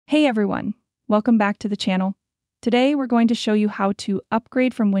Hey everyone, welcome back to the channel. Today we're going to show you how to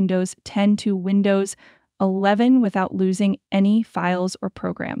upgrade from Windows 10 to Windows 11 without losing any files or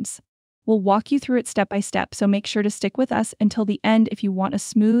programs. We'll walk you through it step by step, so make sure to stick with us until the end if you want a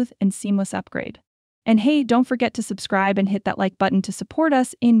smooth and seamless upgrade. And hey, don't forget to subscribe and hit that like button to support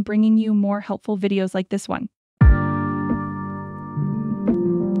us in bringing you more helpful videos like this one.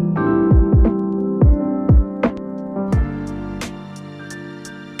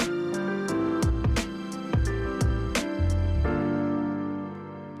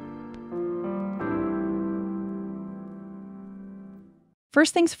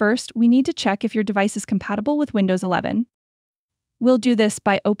 First things first, we need to check if your device is compatible with Windows 11. We'll do this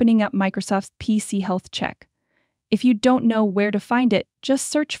by opening up Microsoft's PC Health Check. If you don't know where to find it, just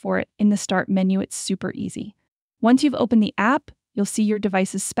search for it in the Start menu. It's super easy. Once you've opened the app, you'll see your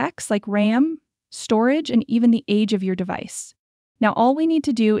device's specs like RAM, storage, and even the age of your device. Now, all we need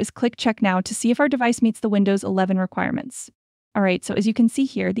to do is click Check Now to see if our device meets the Windows 11 requirements. Alright, so as you can see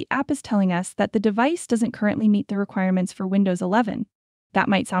here, the app is telling us that the device doesn't currently meet the requirements for Windows 11. That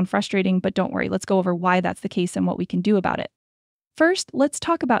might sound frustrating, but don't worry, let's go over why that's the case and what we can do about it. First, let's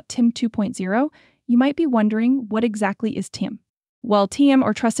talk about TIM 2.0. You might be wondering, what exactly is TIM? Well, TIM,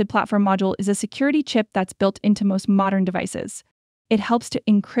 or Trusted Platform Module, is a security chip that's built into most modern devices. It helps to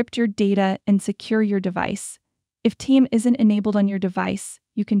encrypt your data and secure your device. If TIM isn't enabled on your device,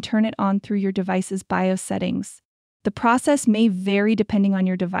 you can turn it on through your device's BIOS settings. The process may vary depending on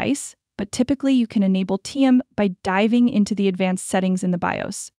your device, but typically you can enable TIM by diving into the advanced settings in the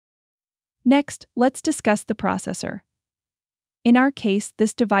BIOS. Next, let's discuss the processor. In our case,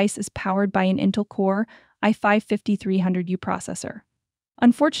 this device is powered by an Intel Core i5-5300U processor.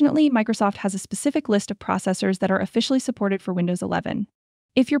 Unfortunately, Microsoft has a specific list of processors that are officially supported for Windows 11.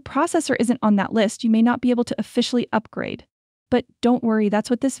 If your processor isn't on that list, you may not be able to officially upgrade. But don't worry, that's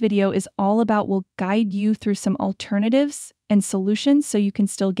what this video is all about. We'll guide you through some alternatives and solutions so you can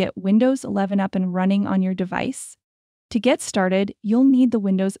still get Windows 11 up and running on your device. To get started, you'll need the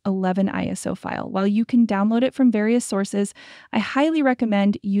Windows 11 ISO file. While you can download it from various sources, I highly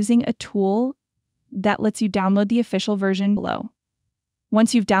recommend using a tool that lets you download the official version below.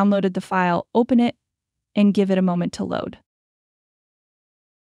 Once you've downloaded the file, open it and give it a moment to load.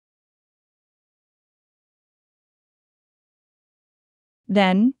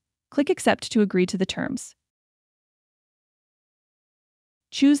 Then, click Accept to agree to the terms.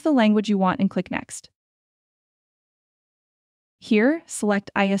 Choose the language you want and click Next. Here, select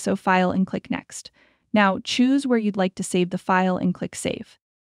ISO file and click Next. Now, choose where you'd like to save the file and click Save.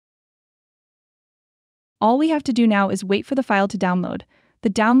 All we have to do now is wait for the file to download. The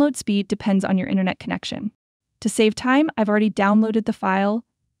download speed depends on your internet connection. To save time, I've already downloaded the file,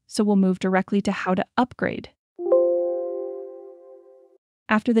 so we'll move directly to how to upgrade.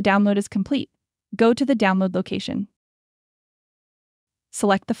 After the download is complete, go to the download location.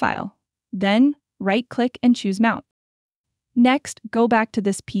 Select the file. Then, right-click and choose Mount. Next, go back to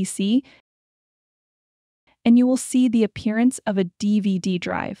this PC, and you will see the appearance of a DVD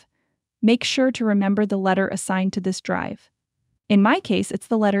drive. Make sure to remember the letter assigned to this drive. In my case, it's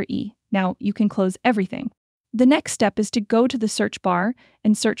the letter E. Now, you can close everything. The next step is to go to the search bar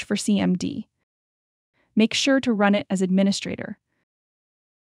and search for CMD. Make sure to run it as administrator.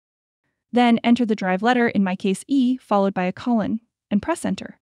 Then enter the drive letter, in my case E, followed by a colon, and press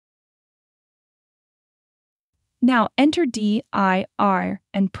Enter. Now enter dir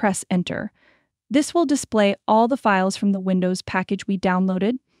and press Enter. This will display all the files from the Windows package we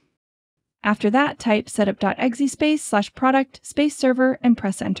downloaded. After that, type setup.exe/product/server and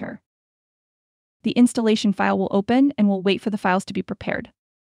press Enter. The installation file will open and we'll wait for the files to be prepared.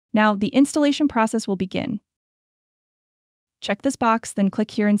 Now the installation process will begin. Check this box, then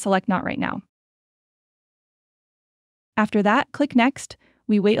click here and select Not Right Now. After that, click Next.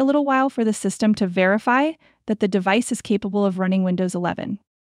 We wait a little while for the system to verify that the device is capable of running Windows 11.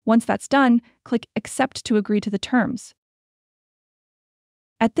 Once that's done, click Accept to agree to the terms.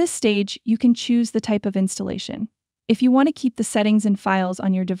 At this stage, you can choose the type of installation. If you want to keep the settings and files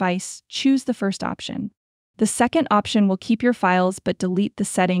on your device, choose the first option. The second option will keep your files but delete the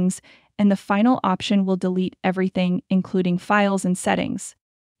settings, and the final option will delete everything, including files and settings.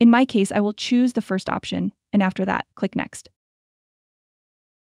 In my case, I will choose the first option, and after that, click Next.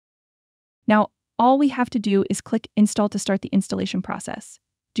 Now, all we have to do is click Install to start the installation process.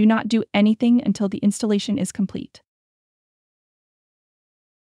 Do not do anything until the installation is complete.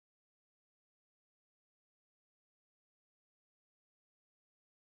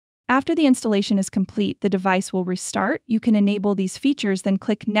 After the installation is complete, the device will restart. You can enable these features, then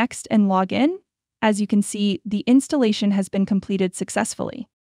click Next and log in. As you can see, the installation has been completed successfully.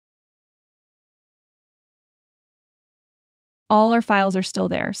 all our files are still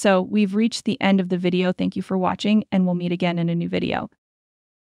there. So we've reached the end of the video. Thank you for watching, and we'll meet again in a new video.